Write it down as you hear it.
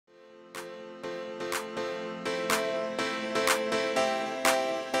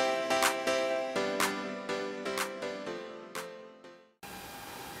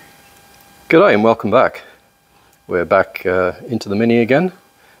G'day and welcome back. We're back into the Mini again,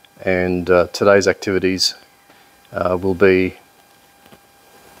 and today's activities will be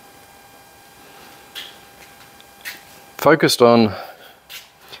focused on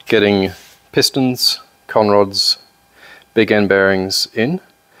getting pistons, conrods, big end bearings in.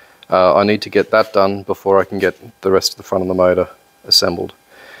 I need to get that done before I can get the rest of the front of the motor assembled.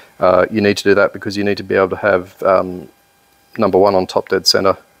 You need to do that because you need to be able to have number one on top dead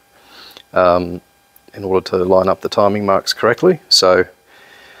center in order to line up the timing marks correctly. So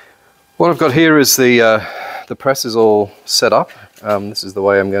what I've got here is the press is all set up. This is the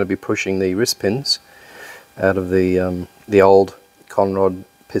way I'm going to be pushing the wrist pins out of the old conrod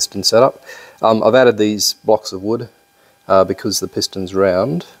piston setup. I've added these blocks of wood because the piston's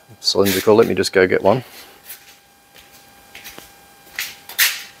round, cylindrical. Let me just go get one.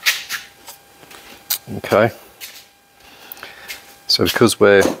 Okay, so because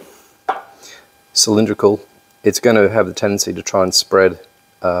we're cylindrical, it's going to have the tendency to try and spread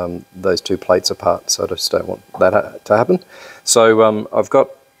those two plates apart, so I just don't want that to happen. So I've got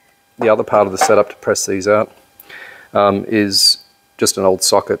the other part of the setup to press these out is just an old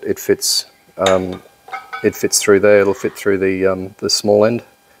socket. It fits through there. It'll fit through the small end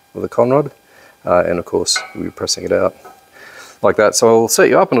of the conrod, and of course we'll be pressing it out like that. So I'll set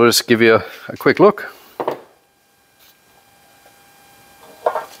you up and I'll just give you a quick look.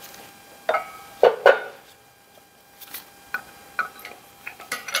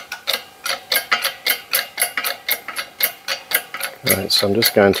 Right, so I'm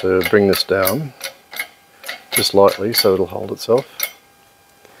just going to bring this down just lightly so it'll hold itself,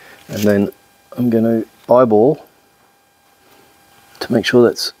 and then I'm going to eyeball to make sure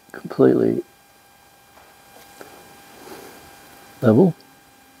that's completely level,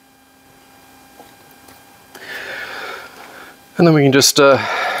 and then we can just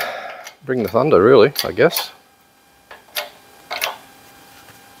bring the thunder, really, I guess.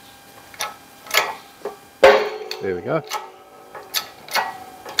 There we go.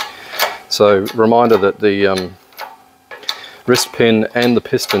 So reminder that the wrist pin and the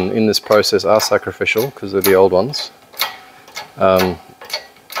piston in this process are sacrificial because they're the old ones.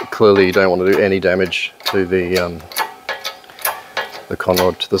 Clearly you don't want to do any damage to the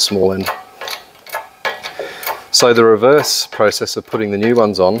conrod, to the small end. So the reverse process of putting the new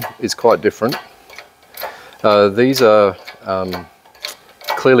ones on is quite different. These are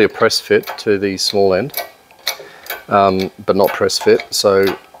clearly a press fit to the small end, but not press fit.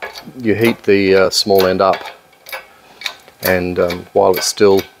 So you heat the small end up, and while it's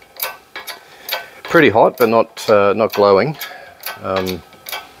still pretty hot but not glowing,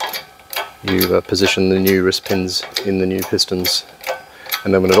 you position the new wrist pins in the new pistons,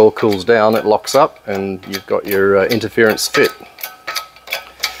 and then when it all cools down it locks up and you've got your interference fit.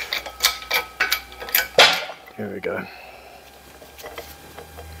 Here we go.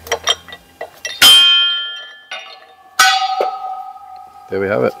 There we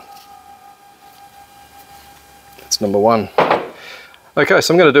have it. That's number one. Okay,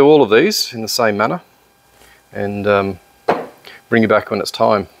 so I'm going to do all of these in the same manner and bring you back when it's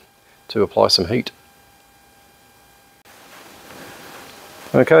time to apply some heat.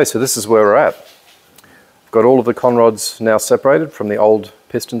 Okay, so this is where we're at. I've got all of the conrods now separated from the old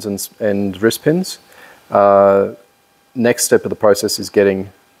pistons and wrist pins. Next step of the process is getting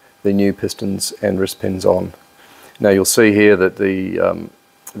the new pistons and wrist pins on. Now you'll see here that the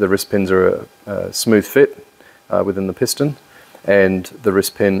wrist pins are a smooth fit within the piston, and the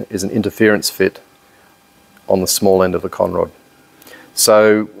wrist pin is an interference fit on the small end of the conrod.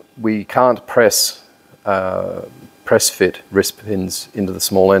 So we can't press fit wrist pins into the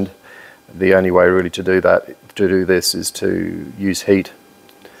small end. The only way really to do this is to use heat,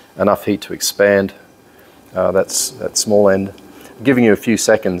 enough heat to expand that small end, giving you a few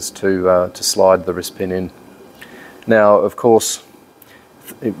seconds to slide the wrist pin in. Now, of course,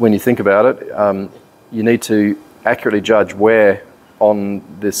 when you think about it, you need to accurately judge where on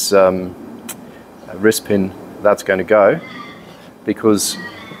this wrist pin that's going to go, because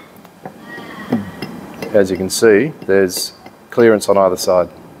as you can see, there's clearance on either side.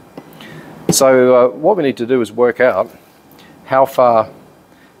 So what we need to do is work out how far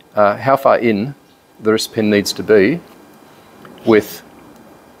in the wrist pin needs to be with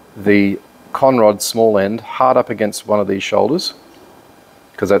the conrod small end hard up against one of these shoulders,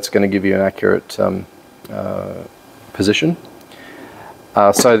 because that's going to give you an accurate position,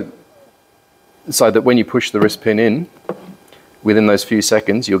 so that when you push the wrist pin in within those few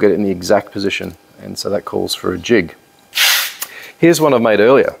seconds you'll get it in the exact position, and so that calls for a jig. Here's one I've made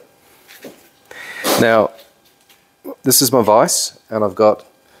earlier. Now this is my vise, and I've got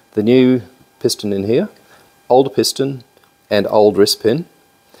the new piston in here, old piston and old wrist pin,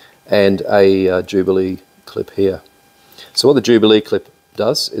 and a Jubilee clip here. So what the Jubilee clip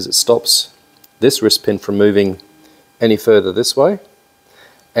does is it stops this wrist pin from moving any further this way,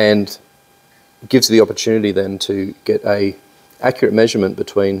 and gives you the opportunity then to get a accurate measurement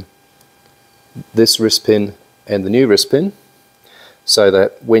between this wrist pin and the new wrist pin, so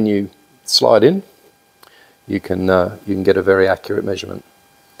that when you slide in, you can get a very accurate measurement.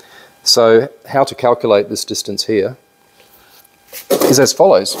 So how to calculate this distance here is as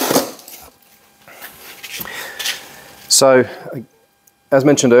follows. So as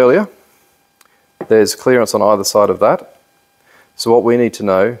mentioned earlier, there's clearance on either side of that. So what we need to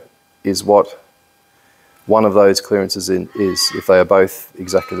know is what one of those clearances is, if they are both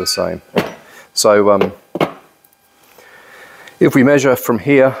exactly the same. So if we measure from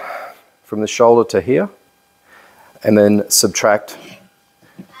here, from the shoulder to here, and then subtract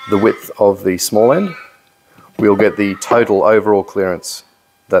the width of the small end, we'll get the total overall clearance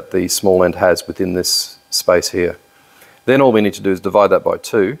that the small end has within this space here. Then all we need to do is divide that by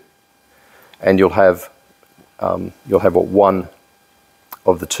 2, and you'll have what one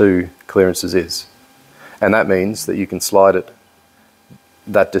of the 2 clearances is. And that means that you can slide it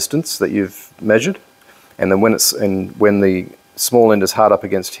that distance that you've measured, and then when the small end is hard up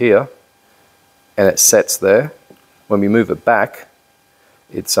against here and it sets there, when we move it back,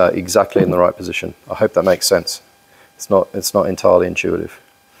 it's exactly in the right position. I hope that makes sense. It's not entirely intuitive.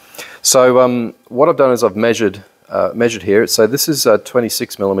 So what I've done is I've measured here. So this is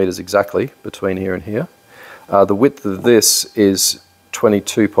 26 millimeters exactly between here and here. The width of this is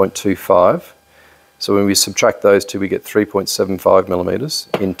 22.25. So when we subtract those two, we get 3.75 millimeters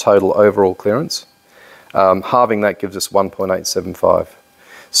in total overall clearance. Halving that gives us 1.875.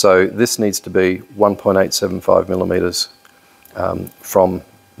 So this needs to be 1.875 millimeters from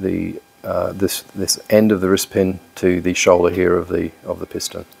the this end of the wrist pin to the shoulder here of the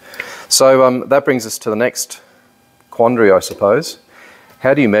piston. So that brings us to the next quandary, I suppose.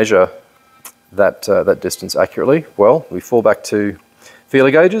 How do you measure that distance accurately? Well, we fall back to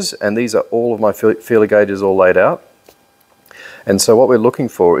feeler gauges, and these are all of my feeler gauges all laid out. And so what we're looking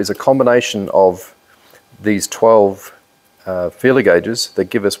for is a combination of these 12 feeler gauges that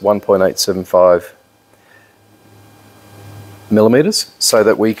give us 1.875 millimeters, so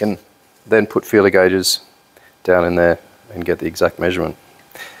that we can then put feeler gauges down in there and get the exact measurement.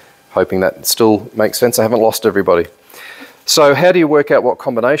 Hoping that still makes sense. I haven't lost everybody. So how do you work out what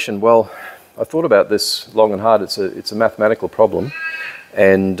combination? Well, I thought about this long and hard. It's a mathematical problem,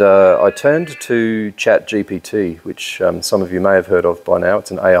 and I turned to ChatGPT, which some of you may have heard of by now.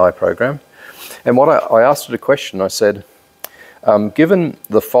 It's an AI program. And what I asked it a question. I said, given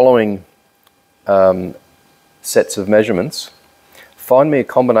the following sets of measurements, find me a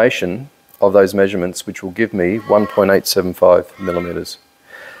combination of those measurements which will give me 1.875 millimeters.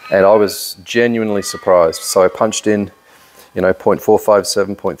 And I was genuinely surprised. So I punched in,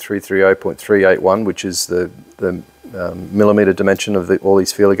 0.457, 0.330, 0.381, which is the millimeter dimension of all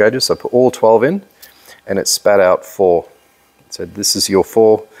these feeler gauges. So I put all 12 in, and it spat out 4. It said, this is your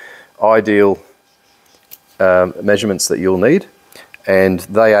 4 ideal measurements that you'll need, and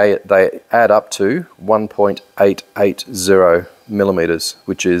they add up to 1.880 millimeters,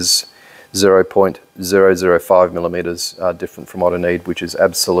 which is 0.005 millimeters different from what I need, which is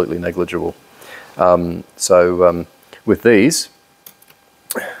absolutely negligible. So with these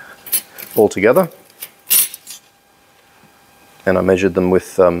all together, and I measured them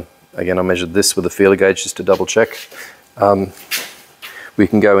with, again, I measured this with a feeler gauge just to double check. We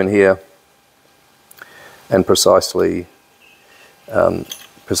can go in here and precisely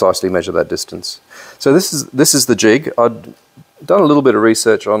measure that distance. So this is the jig. I'd done a little bit of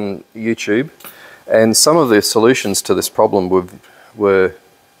research on YouTube, and some of the solutions to this problem were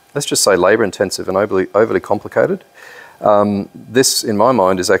let's just say labor intensive and overly complicated. This, in my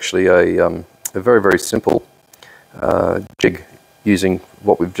mind, is actually a very, very simple jig using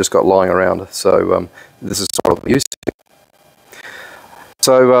what we've just got lying around. So this is what we're using.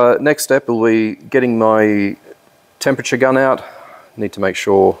 So next step will be getting my temperature gun out. Need to make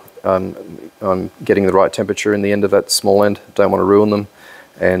sure I'm getting the right temperature in the end of that small end. Don't want to ruin them,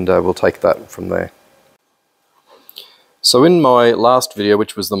 and we'll take that from there. So in my last video,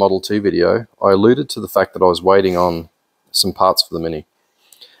 which was the Model 2 video, I alluded to the fact that I was waiting on some parts for the Mini.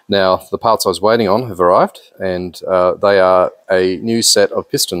 Now, the parts I was waiting on have arrived, and they are a new set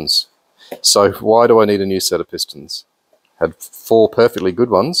of pistons. So why do I need a new set of pistons? Had 4 perfectly good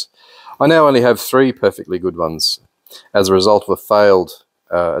ones. I now only have 3 perfectly good ones as a result of a failed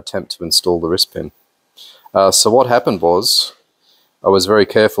attempt to install the wrist pin. So what happened was I was very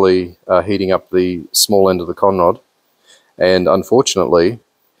carefully heating up the small end of the conrod, and unfortunately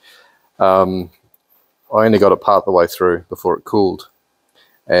I only got it part the way through before it cooled,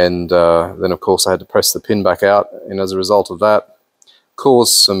 and then of course I had to press the pin back out, and as a result of that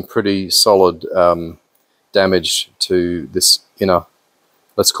caused some pretty solid damage to this inner,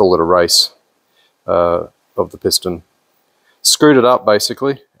 let's call it a race of the piston. Screwed it up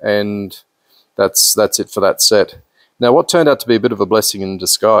basically, and that's it for that set. Now what turned out to be a bit of a blessing in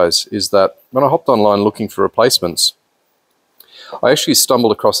disguise is that when I hopped online looking for replacements, I actually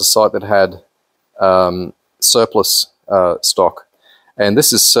stumbled across a site that had surplus stock, and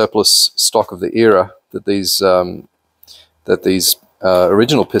this is surplus stock of the era that these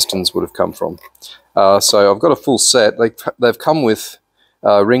original pistons would have come from. So I've got a full set. They've come with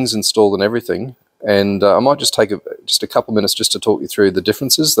rings installed and everything, and I might just take just a couple minutes just to talk you through the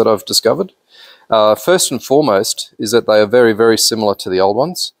differences that I've discovered. First and foremost is that they are very, very similar to the old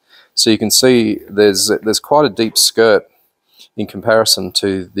ones. So you can see there's quite a deep skirt in comparison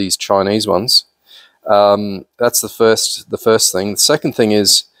to these Chinese ones. That's the first thing. The second thing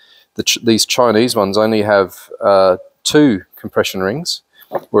is these Chinese ones only have 2 compression rings,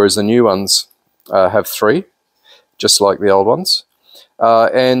 whereas the new ones have 3, just like the old ones.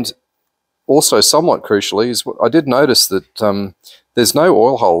 And also, somewhat crucially, is I did notice that there's no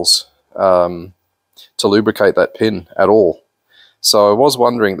oil holes to lubricate that pin at all. So I was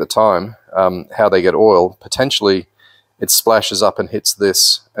wondering at the time how they get oil. Potentially it splashes up and hits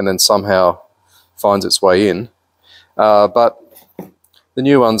this and then somehow finds its way in. But the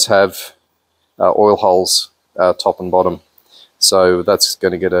new ones have oil holes top and bottom. So that's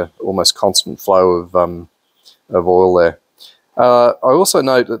going to get a almost constant flow of oil there. I also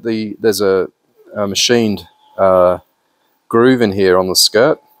note that there's a machined groove in here on the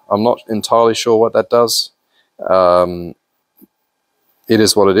skirt. I'm not entirely sure what that does. It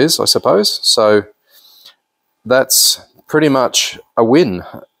is what it is, I suppose. So that's pretty much a win,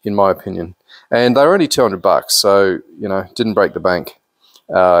 in my opinion. And they're only $200, so you know, didn't break the bank.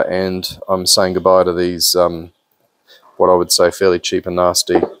 And I'm saying goodbye to these, what I would say, fairly cheap and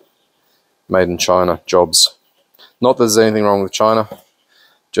nasty, made in China jobs. Not that there's anything wrong with China,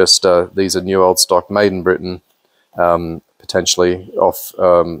 just these are new old stock, made in Britain, potentially off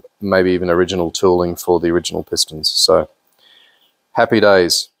maybe even original tooling for the original pistons. So happy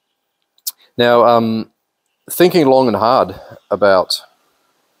days. Now, thinking long and hard about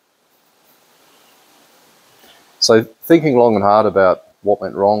what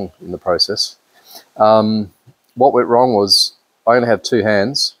went wrong in the process. What went wrong was I only have 2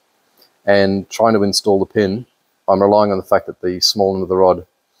 hands, and trying to install the pin, I'm relying on the fact that the small end of the rod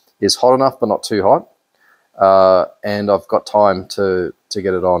is hot enough but not too hot, and I've got time to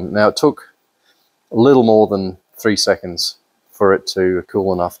get it on. Now it took a little more than 3 seconds for it to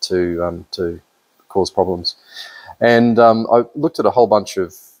cool enough to cause problems. And I looked at a whole bunch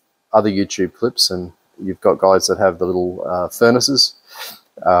of other YouTube clips, and you've got guys that have the little furnaces.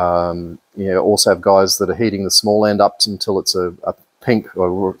 You also have guys that are heating the small end up until it's a pink,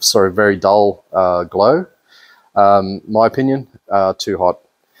 or sorry, very dull glow. My opinion, too hot.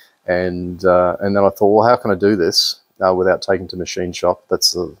 And then I thought, well, how can I do this without taking to machine shop?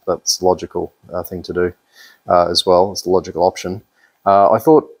 That's the logical thing to do as well. It's the logical option. I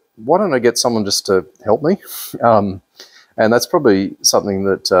thought, why don't I get someone just to help me? And that's probably something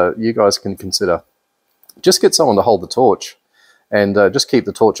that you guys can consider. Just get someone to hold the torch, and just keep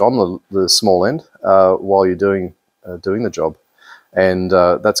the torch on the small end while you're doing the job, and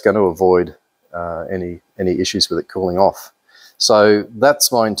that's going to avoid any issues with it cooling off. So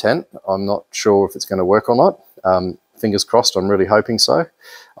that's my intent. I'm not sure if it's going to work or not. Fingers crossed. I'm really hoping so.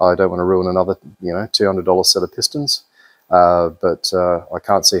 I don't want to ruin another $200 set of pistons, but I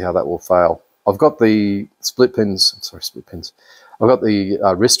can't see how that will fail. I've got the split pins. I've got the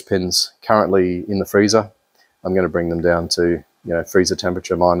wrist pins currently in the freezer. I'm going to bring them down to freezer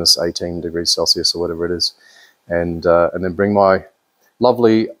temperature, minus 18 degrees Celsius or whatever it is, and then bring my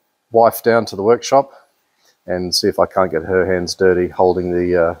lovely wife down to the workshop and see if I can't get her hands dirty holding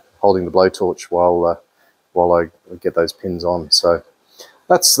the blowtorch while I get those pins on. So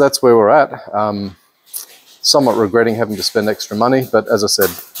that's where we're at. Somewhat regretting having to spend extra money, but as I said,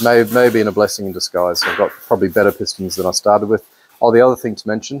 may have been a blessing in disguise. I've got probably better pistons than I started with. Oh, the other thing to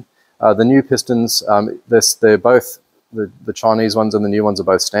mention, the new pistons, they're both, the Chinese ones and the new ones are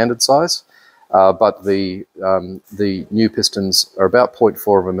both standard size, but the new pistons are about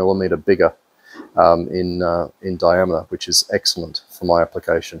 0.4 of a millimeter bigger in diameter, which is excellent for my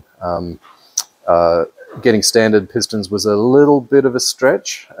application. Getting standard pistons was a little bit of a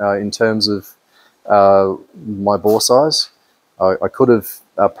stretch in terms of my bore size. I could have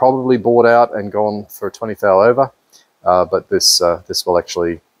probably bored out and gone for a 20 thou over, but this will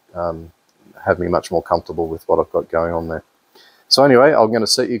actually have me much more comfortable with what I've got going on there. So anyway, I'm going to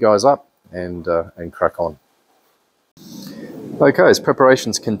set you guys up and crack on. Okay, as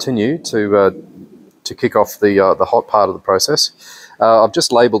preparations continue to kick off the hot part of the process, I've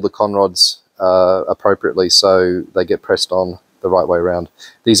just labelled the conrods appropriately so they get pressed on the right way around.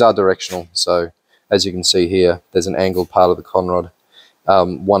 These are directional, so as you can see here, there's an angled part of the conrod.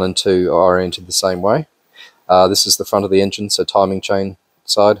 1 and 2 are oriented the same way. This is the front of the engine, so timing chain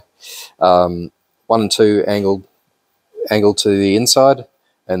side. 1 and 2 angled to the inside,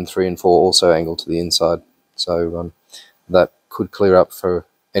 and 3 and 4 also angled to the inside. So that could clear up for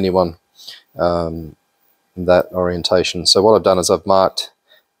anyone that orientation. So what I've done is I've marked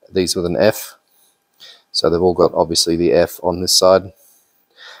these with an F. So they've all got obviously the F on this side.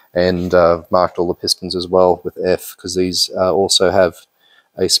 And marked all the pistons as well with F, because these also have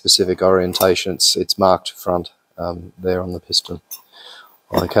a specific orientation. It's marked front there on the piston.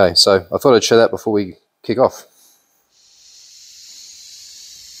 Okay, so I thought I'd share that before we kick off.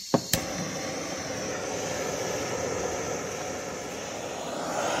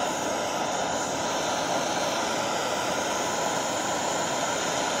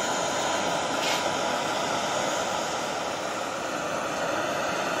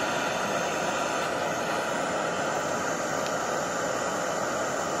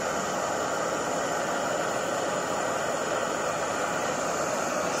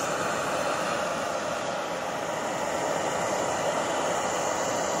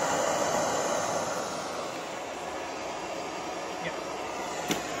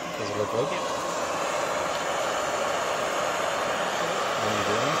 Does it look good? Yeah. What are you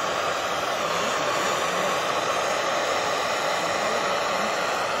doing?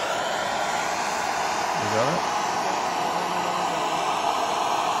 You got it?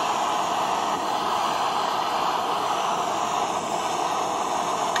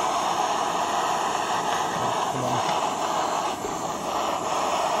 Come on.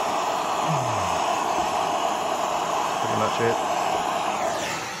 Pretty much it.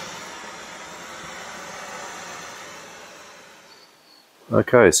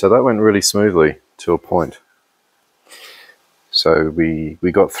 Okay, so that went really smoothly to a point. So we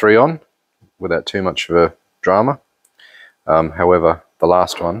got 3 on without too much of a drama. However, the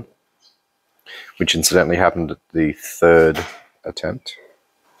last one, which incidentally happened at the 3rd attempt,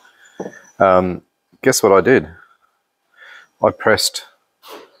 guess what I did? I pressed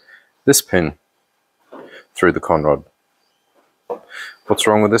this pin through the conrod. What's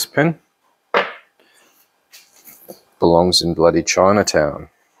wrong with this pin? Belongs in bloody Chinatown.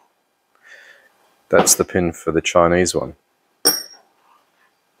 That's the pin for the Chinese one.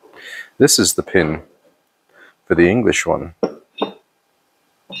 This is the pin for the English one.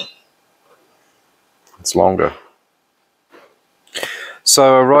 It's longer.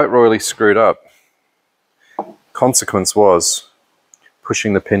 So I right royally screwed up. Consequence was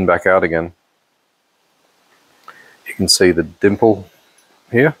pushing the pin back out again. You can see the dimple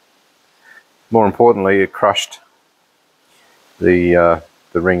here. More importantly, it crushed the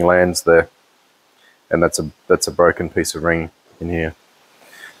ring lands there, and that's a broken piece of ring in here.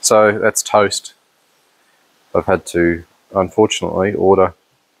 So that's toast. I've had to unfortunately order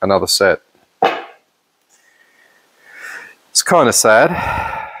another set. It's kind of sad,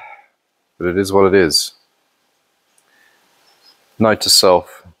 but it is what it is. Note to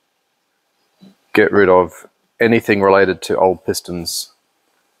self: get rid of anything related to old pistons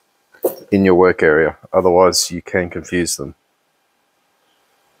in your work area, otherwise you can confuse them.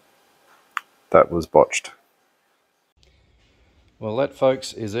 That was botched. Well, that,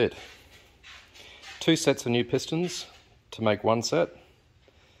 folks, is it. 2 sets of new pistons to make 1 set,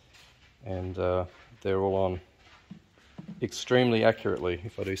 and they're all on extremely accurately,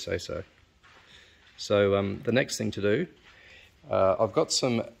 if I do say so. So the next thing to do, I've got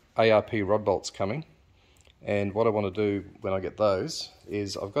some ARP rod bolts coming, and what I want to do when I get those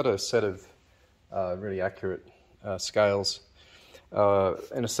is I've got a set of really accurate scales.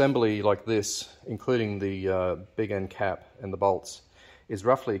 An assembly like this, including the big end cap and the bolts, is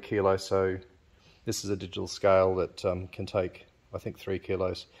roughly 1 kilo, so this is a digital scale that can take, I think, 3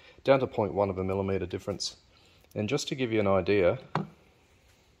 kilos, down to 0.1 of a millimetre difference. And just to give you an idea,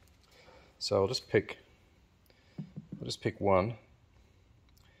 so I'll just pick 1,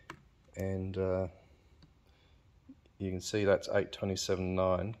 and you can see that's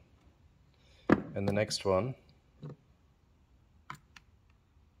 827.9, and the next one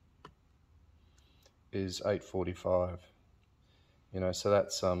is 845. You know, so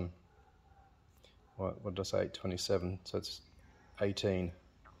that's what did I say, 827, so it's 18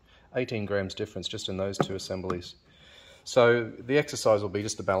 grams difference just in those two assemblies. So the exercise will be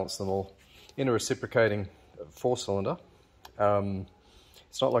just to balance them all. In a reciprocating 4-cylinder,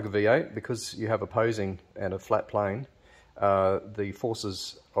 it's not like a V8 because you have opposing and a flat plane. The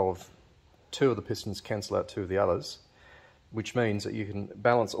forces of 2 of the pistons cancel out 2 of the others, which means that you can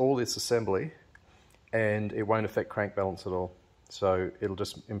balance all this assembly and it won't affect crank balance at all. So it'll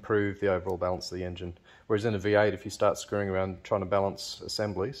just improve the overall balance of the engine. Whereas in a V8, if you start screwing around trying to balance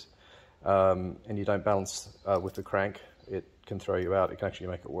assemblies and you don't balance with the crank, it can throw you out. It can actually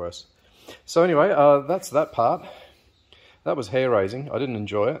make it worse. So anyway, that's that part. That was hair raising. I didn't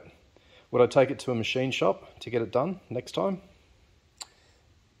enjoy it. Would I take it to a machine shop to get it done next time?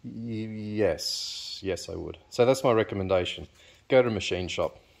 Yes, I would. So that's my recommendation. Go to a machine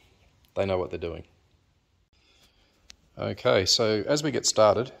shop. They know what they're doing. Okay, so as we get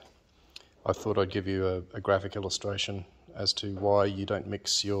started, I thought I'd give you a graphic illustration as to why you don't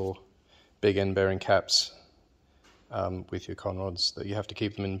mix your big end bearing caps with your conrods, that you have to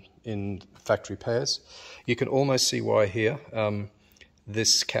keep them in factory pairs. You can almost see why here.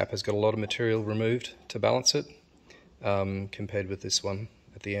 This cap has got a lot of material removed to balance it, compared with this one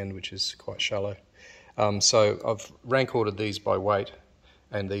at the end, which is quite shallow. So I've rank ordered these by weight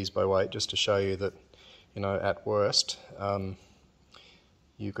and these by weight just to show you that, you know, at worst,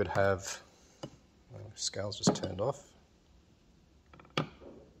 you could have, scale's just turned off.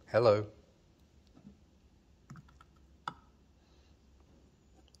 Hello.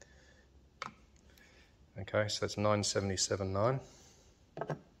 Okay, so that's 977.9.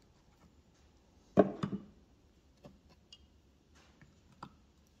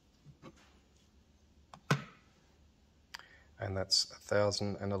 And that's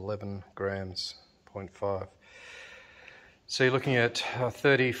 1,011 grams, 0.5. So you're looking at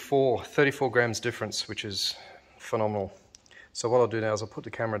 34 grams difference, which is phenomenal. So what I'll do now is I'll put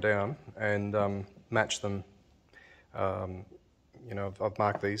the camera down and match them. You know, I've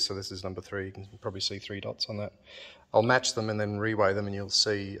marked these, so this is number 3. You can probably see 3 dots on that. I'll match them and then reweigh them and you'll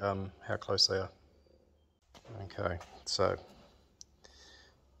see how close they are. Okay, so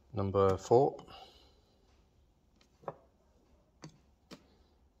number 4.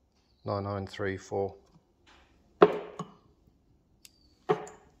 9934.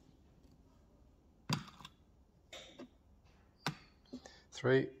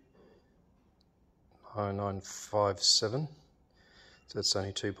 Three 9957. So that's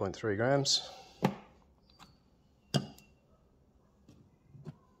only 2.3 grams.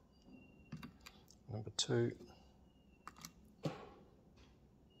 Number 2.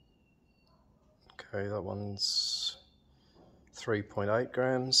 Okay, that one's 3.8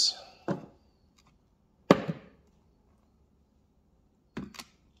 grams.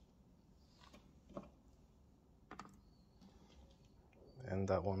 And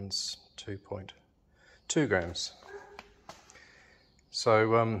that one's 2.2 grams.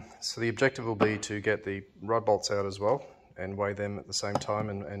 So, so the objective will be to get the rod bolts out as well and weigh them at the same time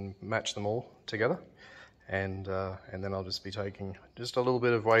and match them all together. And then I'll just be taking just a little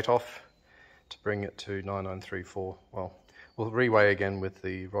bit of weight off to bring it to 9934. Well, we'll reweigh again with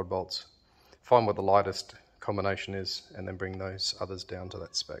the rod bolts, find what the lightest combination is, and then bring those others down to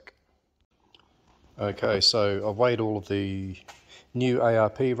that spec. Okay, so I've weighed all of the new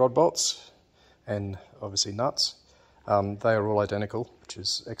ARP rod bolts and obviously nuts. They are all identical, which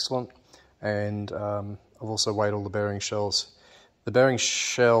is excellent. And I've also weighed all the bearing shells. The bearing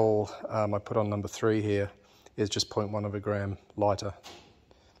shell I put on number 3 here is just 0.1 of a gram lighter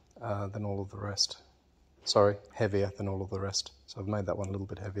than all of the rest. Sorry, heavier than all of the rest. So I've made that one a little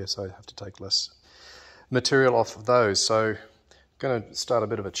bit heavier, so I have to take less material off of those. So I'm going to start a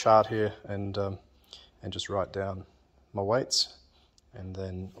bit of a chart here and just write down my weights. And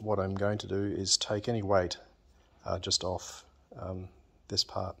then what I'm going to do is take any weight just off this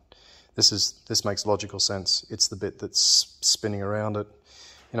part. This makes logical sense. It's the bit that's spinning around at,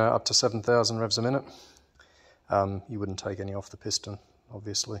 you know, up to 7,000 revs a minute. You wouldn't take any off the piston,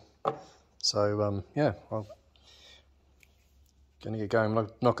 obviously. So yeah, I'm going to get going. I'm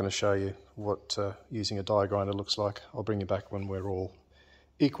not going to show you what using a die grinder looks like. I'll bring you back when we're all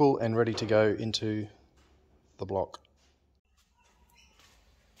equal and ready to go into the block.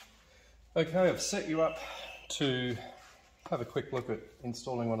 Okay, I've set you up to have a quick look at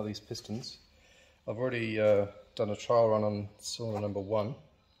installing one of these pistons. I've already done a trial run on cylinder number 1,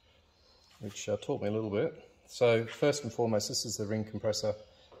 which taught me a little bit. So first and foremost, this is the ring compressor.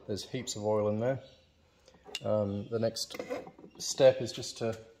 There's heaps of oil in there. The next step is just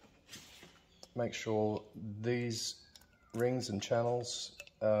to make sure these rings and channels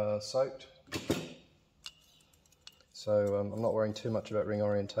are soaked. So I'm not worrying too much about ring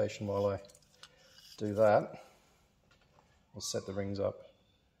orientation while I do that. I'll set the rings up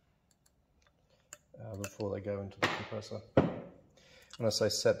before they go into the compressor. When I say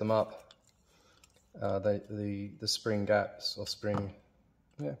set them up, the spring gaps or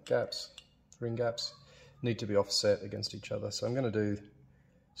ring gaps need to be offset against each other. So I'm going to do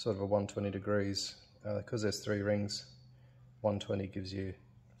sort of a 120 degrees because there's 3 rings. 120 gives you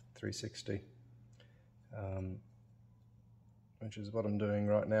 360, which is what I'm doing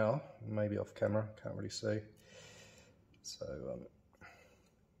right now. Maybe off camera, can't really see. So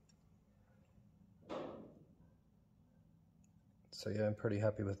yeah, I'm pretty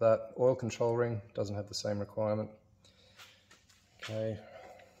happy with that. Oil control ring doesn't have the same requirement. Okay,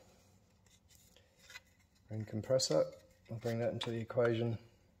 ring compressor, I'll bring that into the equation.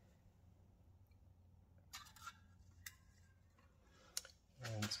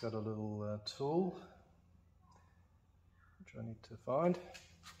 And it's got a little tool, which I need to find.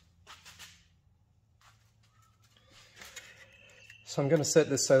 So I'm going to set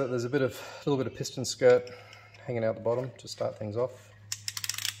this so that there's a little bit of piston skirt hanging out the bottom to start things off.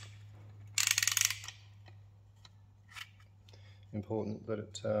 Important that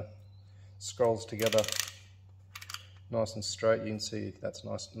it scrolls together nice and straight. You can see that's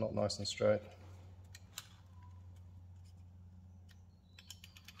not nice and straight.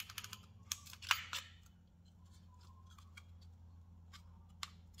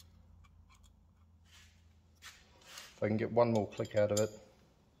 If I can get one more click out of it,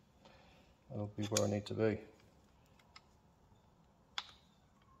 that'll be where I need to be.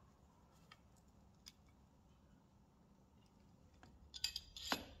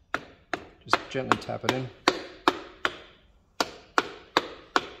 Just gently tap it in.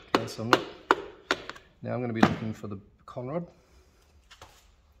 Okay, so now I'm going to be looking for the conrod.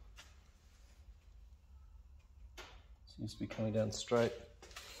 Seems to be coming down straight.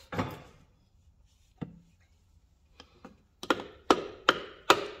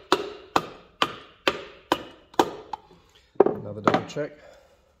 Another double check.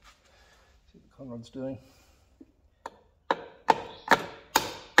 See what the conrod's doing.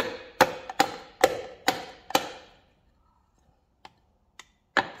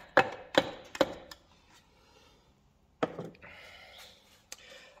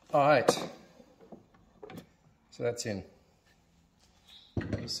 Alright, so that's in.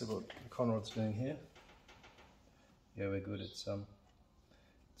 Let's see what the conrod's doing here. Yeah, we're good, it's fine.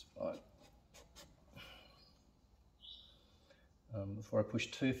 Before I push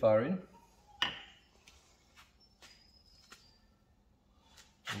too far in, I'm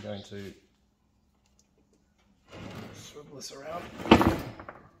going to swivel this around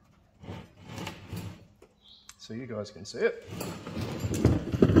so you guys can see it.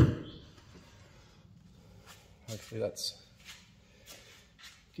 Hopefully that's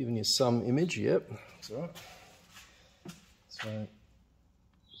giving you some image. Yep, that's all right. So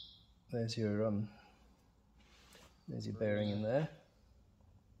there's your bearing in there.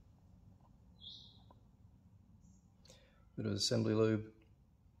 Bit of assembly lube,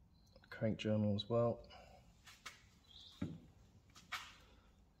 crank journal as well.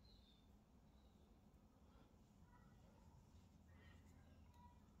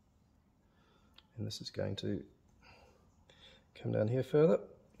 And this is going to come down here further.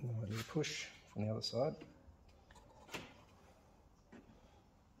 I might need to push from the other side.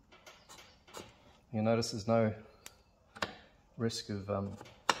 You'll notice there's no risk of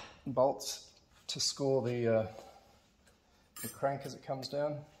bolts to score the crank as it comes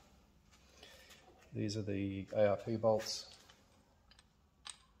down. These are the ARP bolts.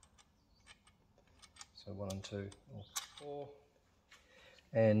 So 1 and 2 or 4.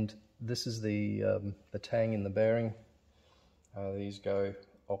 And this is the tang in the bearing. These go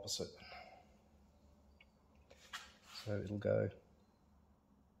opposite. So it'll go,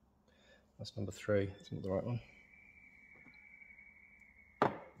 that's number 3, that's not the right one.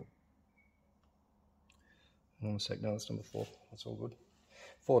 Hang on a sec, no, that's number 4, that's all good.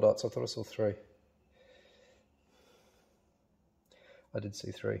 4 dots, I thought I saw 3. I did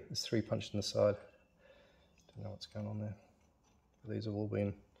see 3, there's 3 punched in the side. Don't know what's going on there. These have all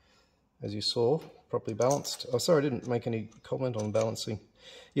been, as you saw, properly balanced. Oh, sorry, I didn't make any comment on balancing.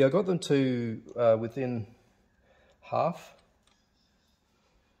 Yeah, I got them to within half.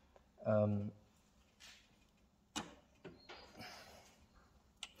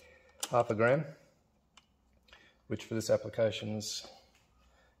 Half a gram, which for this application is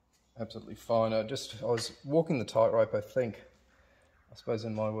absolutely fine. I was walking the tightrope, I suppose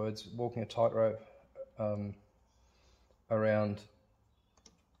in my words, walking a tightrope around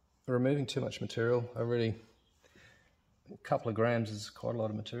removing too much material. I really a couple of grams is quite a lot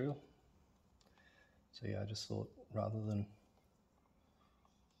of material. So yeah, I just thought rather than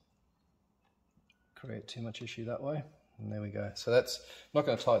create too much issue that way, and there we go. So that's, I'm not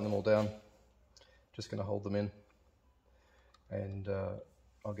going to tighten them all down, just going to hold them in, and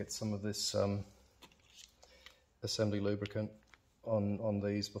I'll get some of this assembly lubricant on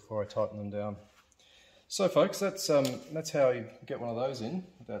these before I tighten them down. So folks, that's how you get one of those in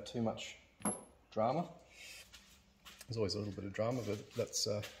without too much drama. There's always a little bit of drama, but that's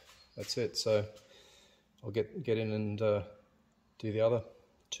it. So I'll get in and do the other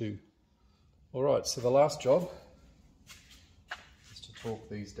two. All right, so the last job is to torque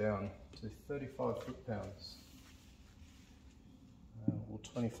these down to 35 foot-pounds, or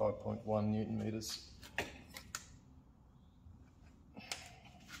 25.1 Newton meters.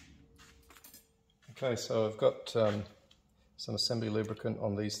 Okay, so I've got some assembly lubricant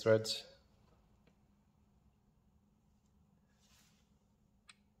on these threads.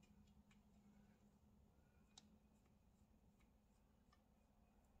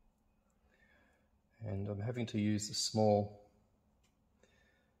 And I'm having to use the small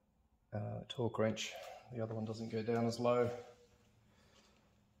torque wrench. The other one doesn't go down as low.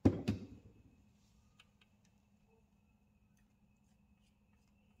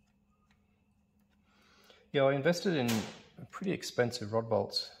 Yeah, I invested in pretty expensive rod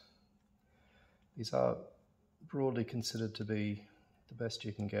bolts. These are broadly considered to be the best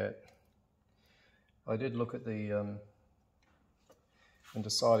you can get. I did look at the, in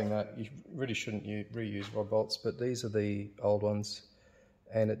deciding that you really shouldn't reuse rod bolts, but these are the old ones,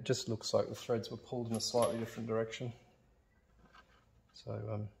 and it just looks like the threads were pulled in a slightly different direction.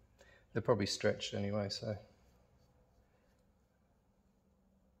 So they're probably stretched anyway, so.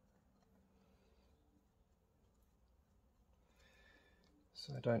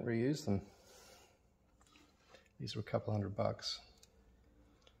 So don't reuse them. These were a couple $100,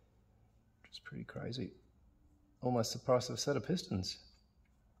 which is pretty crazy. Almost the price of a set of pistons.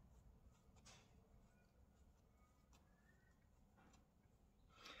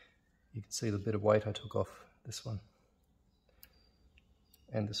 You can see the bit of weight I took off this one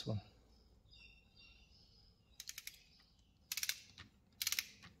and this one.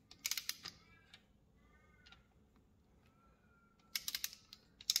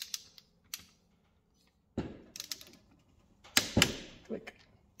 Click.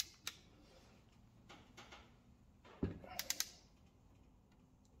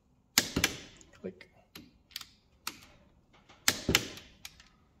 Click.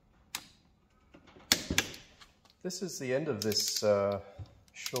 This is the end of this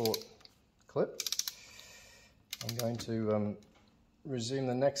short clip. I'm going to resume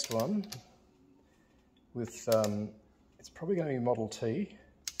the next one with, it's probably going to be Model T.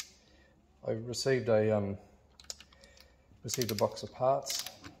 I received a box of parts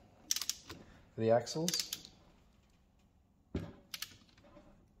for the axles.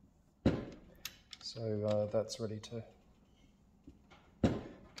 So that's ready to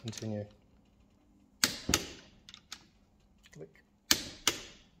continue. Click,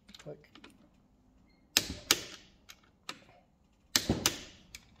 click.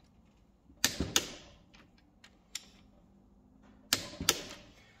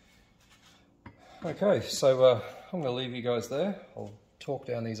 Okay, so I'm going to leave you guys there. I'll torque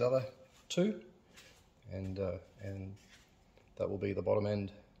down these other two, and that will be the bottom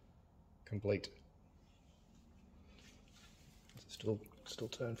end complete. Does it still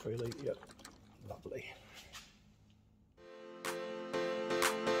turn freely? Yep, lovely.